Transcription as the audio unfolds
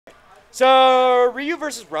So Ryu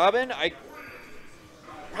versus Robin, I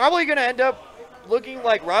probably gonna end up looking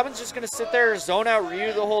like Robin's just gonna sit there and zone out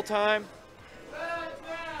Ryu the whole time.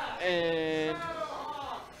 And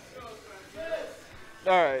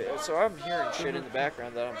alright, so I'm hearing shit in the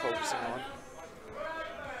background that I'm focusing on.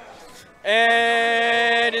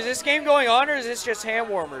 And is this game going on or is this just hand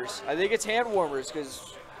warmers? I think it's hand warmers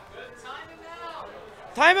because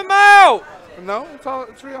time him out! No,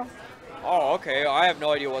 it's real. Oh, okay. I have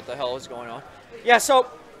no idea what the hell is going on. Yeah, so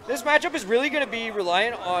this matchup is really going to be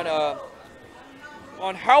reliant on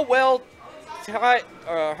how well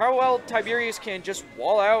Tiberius can just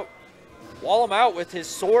wall him out with his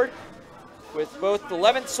sword, with both the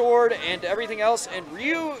 11th sword and everything else. And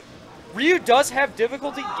Ryu does have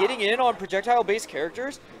difficulty getting in on projectile-based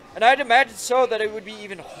characters, and I'd imagine so that it would be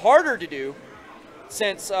even harder to do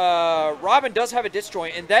since Robin does have a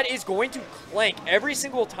disjoint, and that is going to clank every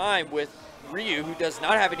single time with Ryu, who does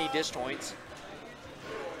not have any disjoints.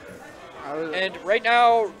 And right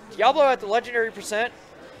now, Diablo at the legendary percent.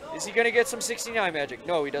 Is he going to get some 69 magic?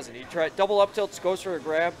 No, he doesn't. He tried double up tilts, goes for a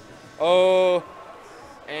grab. Oh,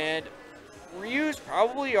 and Ryu's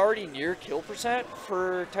probably already near kill percent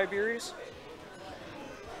for Tiberius.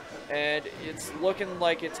 And it's looking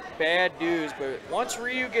like it's bad news, but once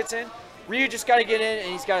Ryu gets in, Ryu just got to get in,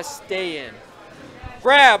 and he's got to stay in.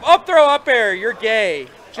 Grab, up throw, up air, you're gay.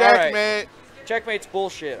 Checkmate. Right. Checkmate's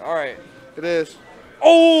bullshit, all right. It is.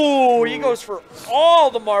 Oh, he goes for all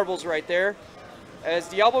the marbles right there as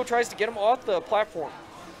Diablo tries to get him off the platform.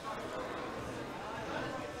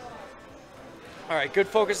 All right, good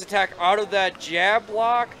focus attack out of that jab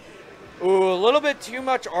block. Ooh, a little bit too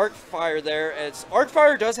much arc fire there, as arc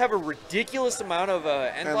fire does have a ridiculous amount of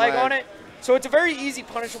end lag on it, so it's a very easy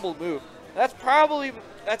punishable move. That's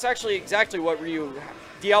actually exactly what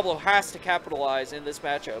Diablo has to capitalize in this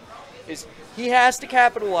matchup. Is he has to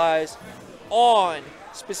capitalize on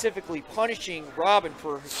specifically punishing Robin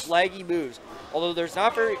for his laggy moves. Although there's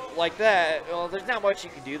not very like that, well, there's not much you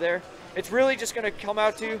can do there. It's really just going to come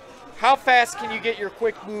out to how fast can you get your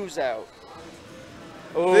quick moves out.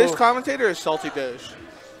 Oh. This commentator is Salty Dish.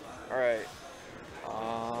 All right.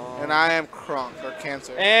 And I am Kronk, or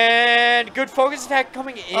Cancer. And good focus attack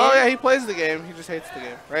coming in. Oh, yeah, he plays the game. He just hates the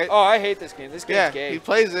game, right? Oh, I hate this game. This game's gay. He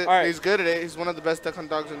plays it. Right. He's good at it. He's one of the best duck hunt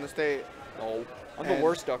dogs in the state. No. I'm the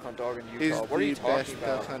worst duck hunt dog in Utah. What are you talking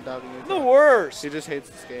about? Duck hunt dog in Utah. I'm the worst. He just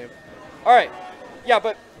hates this game. All right. Yeah,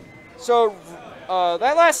 but so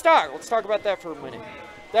that last stock, let's talk about that for a minute.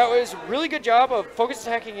 That was a really good job of focus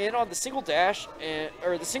attacking in on the single dash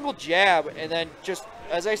or the single jab, and then just,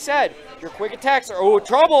 as I said, your quick attacks are,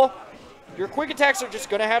 trouble. Your quick attacks are just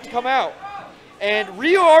going to have to come out. And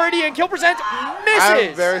Ryu already in kill percent misses.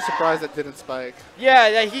 I'm very surprised that didn't spike. Yeah,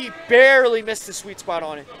 that he barely missed the sweet spot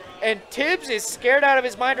on it. And Tibbs is scared out of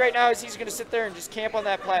his mind right now as he's going to sit there and just camp on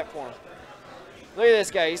that platform. Look at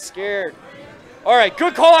this guy. He's scared. All right,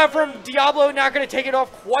 good call out from Diablo. Not going to take it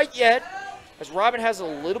off quite yet, as Robin has a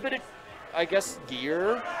little bit of, I guess,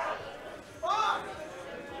 gear.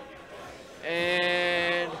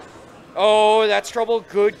 And, oh, that's trouble.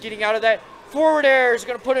 Good getting out of that. Forward air is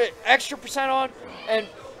going to put an extra percent on. And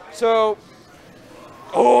so,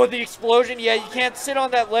 oh, the explosion. Yeah, you can't sit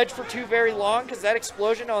on that ledge for too very long because that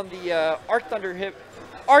explosion on the Arc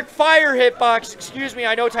Fire hitbox, excuse me.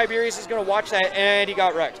 I know Tiberius is going to watch that, and he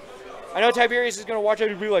got wrecked. I know Tiberius is going to watch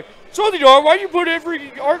it and be like, Salty Dog, why'd you put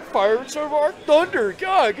every Arc Fire instead of Arc Thunder?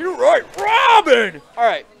 God, get it right. Robin! All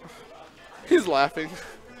right. He's laughing.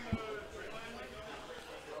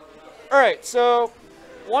 All right, so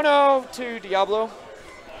 1-0 to Diablo.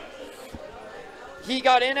 He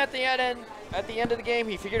got in at the end of the game.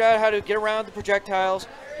 He figured out how to get around the projectiles.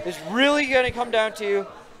 It's really going to come down to,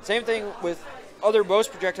 same thing with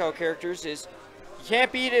most projectile characters, is you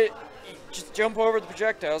can't beat it. Just jump over the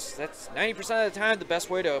projectiles. That's 90% of the time the best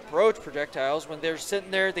way to approach projectiles. When they're sitting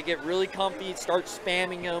there, they get really comfy, start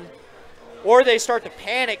spamming them. Or they start to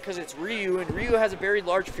panic because it's Ryu, and Ryu has a very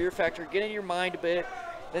large fear factor. Get in your mind a bit,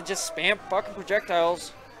 then just spam fucking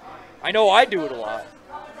projectiles. I know I do it a lot.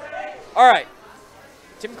 All right.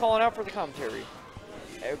 Tim calling out for the commentary.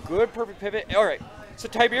 A good perfect pivot. All right. So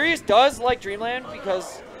Tiberius does like Dreamland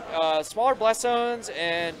because smaller blast zones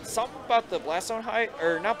and something about the blast zone height,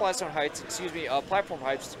 or not blast zone heights, excuse me, platform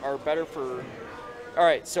heights are better for. All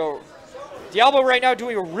right, so Diablo right now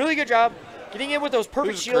doing a really good job getting in with those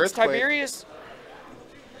perfect shields. Tiberius,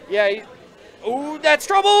 yeah, ooh, that's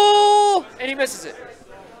trouble, and he misses it.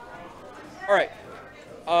 All right,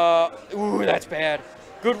 ooh, that's bad.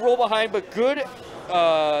 Good roll behind, but good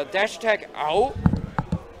dash attack out,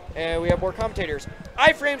 and we have more commentators.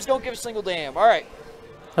 Iframes don't give a single damn. All right.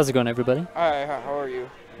 How's it going, everybody? All right, how are you?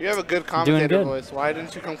 You have a good commentator voice. Why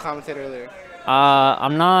didn't you come commentate earlier?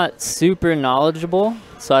 I'm not super knowledgeable,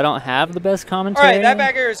 so I don't have the best commentary. All right, that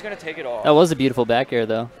back air is going to take it off. That was a beautiful back air,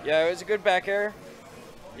 though. Yeah, it was a good back air.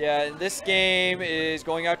 Yeah, and this game is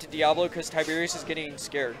going out to Diablo because Tiberius is getting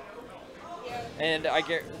scared. And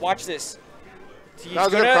watch this. He's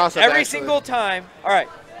gonna, every single time. All right,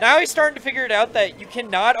 now he's starting to figure it out that you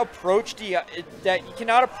cannot approach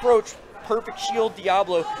perfect shield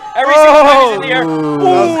Diablo every single time he's in the air.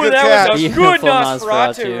 Ooh, that was a good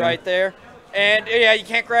Nosferatu right there. And yeah, you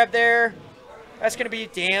can't grab there. That's gonna be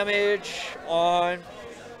damage on.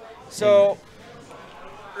 So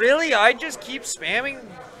really, I just keep spamming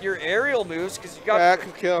your aerial moves because you got. Yeah, that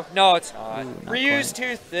can kill. No, it's not. Ryu's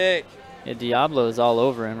too thick. Yeah, Diablo is all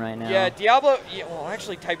over him right now. Yeah, Diablo. Yeah, well,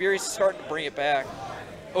 actually, Tiberius is starting to bring it back.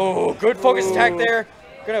 Oh, good focus attack there.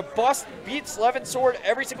 Gonna beat Slevin sword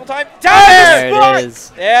every single time. There it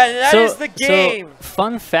is. Yeah, that is the game. So,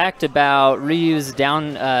 fun fact about Ryu's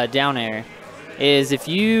down air is if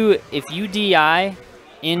you DI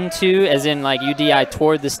into, as in like you DI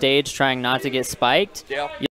toward the stage, trying not to get spiked. Yeah.